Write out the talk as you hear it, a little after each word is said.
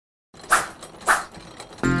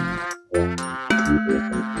This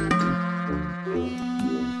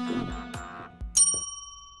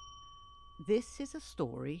is a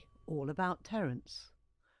story all about Terence.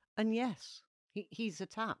 And yes, he's a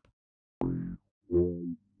tap.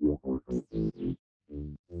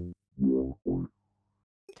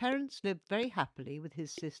 Terence lived very happily with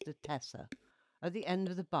his sister Tessa at the end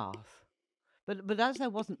of the bath. But as there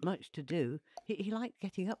wasn't much to do, he liked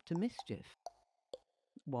getting up to mischief.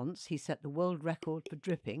 Once he set the world record for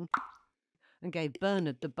dripping and gave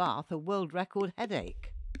Bernard the bath a world record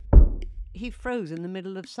headache. He froze in the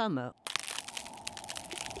middle of summer.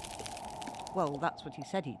 Well, that's what he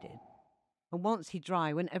said he did. And once he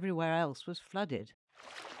dry when everywhere else was flooded.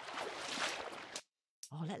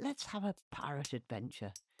 Oh, let's have a pirate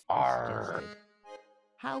adventure, he suggested.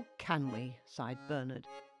 How can we, sighed Bernard,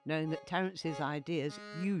 knowing that Terence's ideas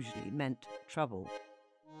usually meant trouble.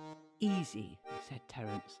 Easy, said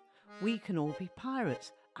Terence. We can all be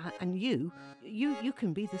pirates, and you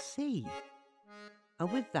can be the sea.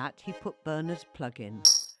 And with that, he put Bernard's plug in,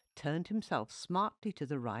 turned himself smartly to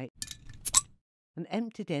the right, and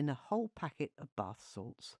emptied in a whole packet of bath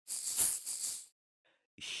salts.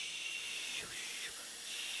 Shh,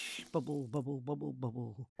 shh, bubble, bubble, bubble,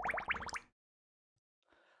 bubble.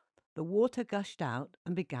 The water gushed out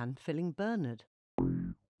and began filling Bernard.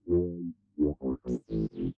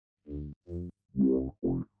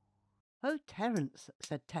 Oh, Terence,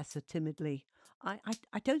 said Tessa timidly, I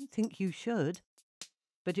don't think you should.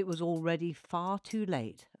 But it was already far too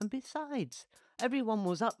late, and besides, everyone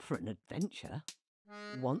was up for an adventure.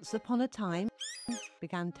 Once upon a time,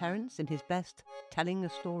 began Terence in his best telling a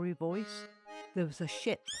story voice, there was a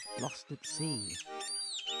ship lost at sea.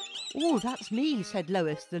 Oh, that's me, said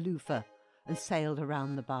Lois the loofah, and sailed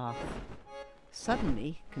around the bath.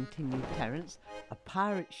 Suddenly, continued Terence, a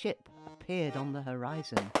pirate ship appeared on the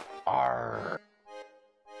horizon. Arr!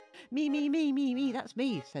 Me, that's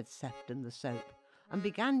me, said Sefton the soap, and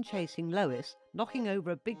began chasing Lois, knocking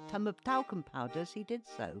over a big tub of talcum powder as he did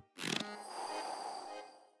so.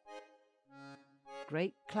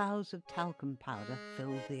 Great clouds of talcum powder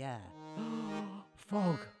filled the air.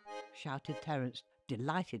 Fog, shouted Terence,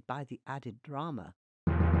 delighted by the added drama.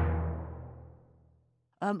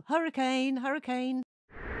 Hurricane, hurricane.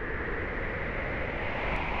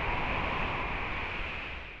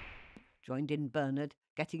 Joined in Bernard,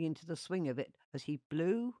 getting into the swing of it as he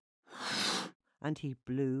blew and he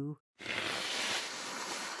blew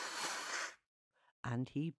and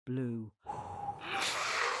he blew.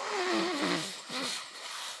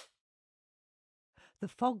 The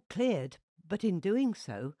fog cleared, but in doing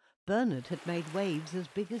so, Bernard had made waves as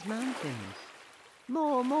big as mountains.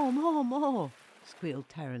 More, more, more, more, squealed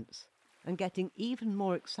Terence, and getting even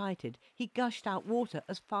more excited, he gushed out water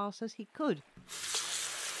as fast as he could.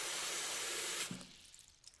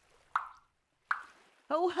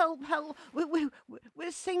 Oh, help, help,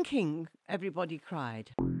 we're sinking, everybody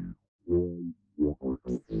cried.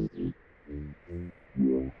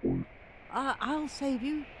 I'll save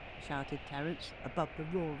you, shouted Terence above the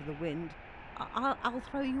roar of the wind. I'll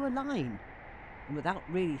throw you a line. And without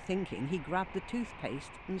really thinking, he grabbed the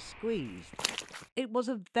toothpaste and squeezed. It was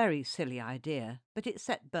a very silly idea, but it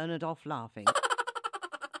set Bernard off laughing.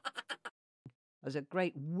 As a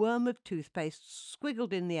great worm of toothpaste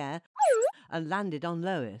squiggled in the air and landed on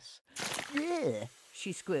Lois. "Ugh,"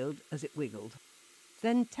 she squealed as it wiggled.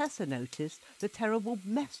 Then Tessa noticed the terrible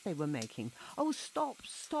mess they were making. "Oh, stop,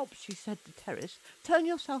 stop," she said to Terence. "Turn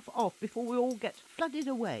yourself off before we all get flooded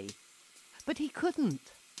away." But he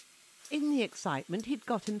couldn't. In the excitement, he'd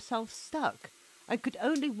got himself stuck and could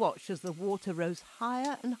only watch as the water rose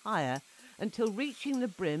higher and higher until, reaching the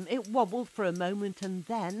brim, it wobbled for a moment and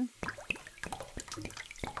then...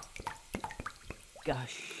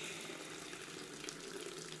 gush.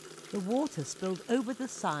 The water spilled over the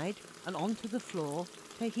side and onto the floor,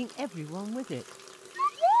 taking everyone with it.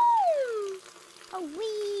 Oh,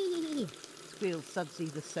 wee! Squealed Sudsy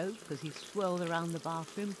the soap as he swirled around the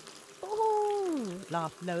bathroom. Oh!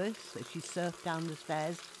 Laughed Lois as she surfed down the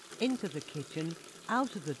stairs, into the kitchen,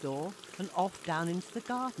 out of the door, and off down into the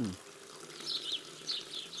garden.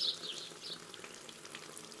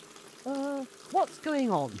 What's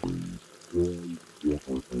going on?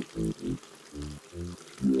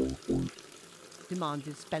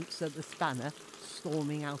 Demanded Spencer the spanner,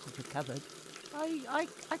 storming out of the cupboard. I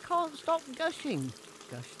can't stop gushing,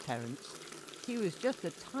 gushed Terence. He was just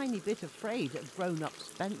a tiny bit afraid of grown-up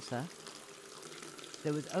Spencer.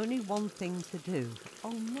 There was only one thing to do.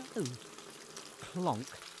 Oh no! Clonk.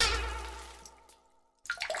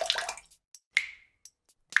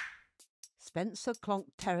 Spencer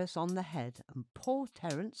clonked Terence on the head, and poor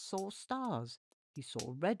Terence saw stars. He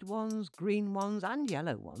saw red ones, green ones, and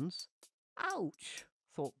yellow ones. Ouch,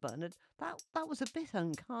 thought Bernard. That was a bit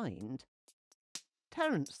unkind.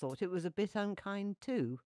 Terence thought it was a bit unkind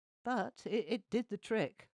too, but it did the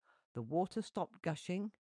trick. The water stopped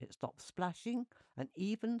gushing, it stopped splashing, and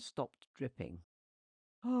even stopped dripping.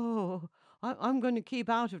 "Oh, I'm going to keep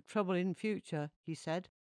out of trouble in future," he said,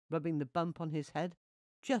 rubbing the bump on his head,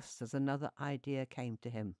 just as another idea came to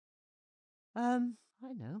him.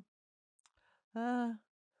 I know.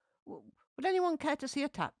 Would anyone care to see a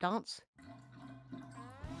tap dance?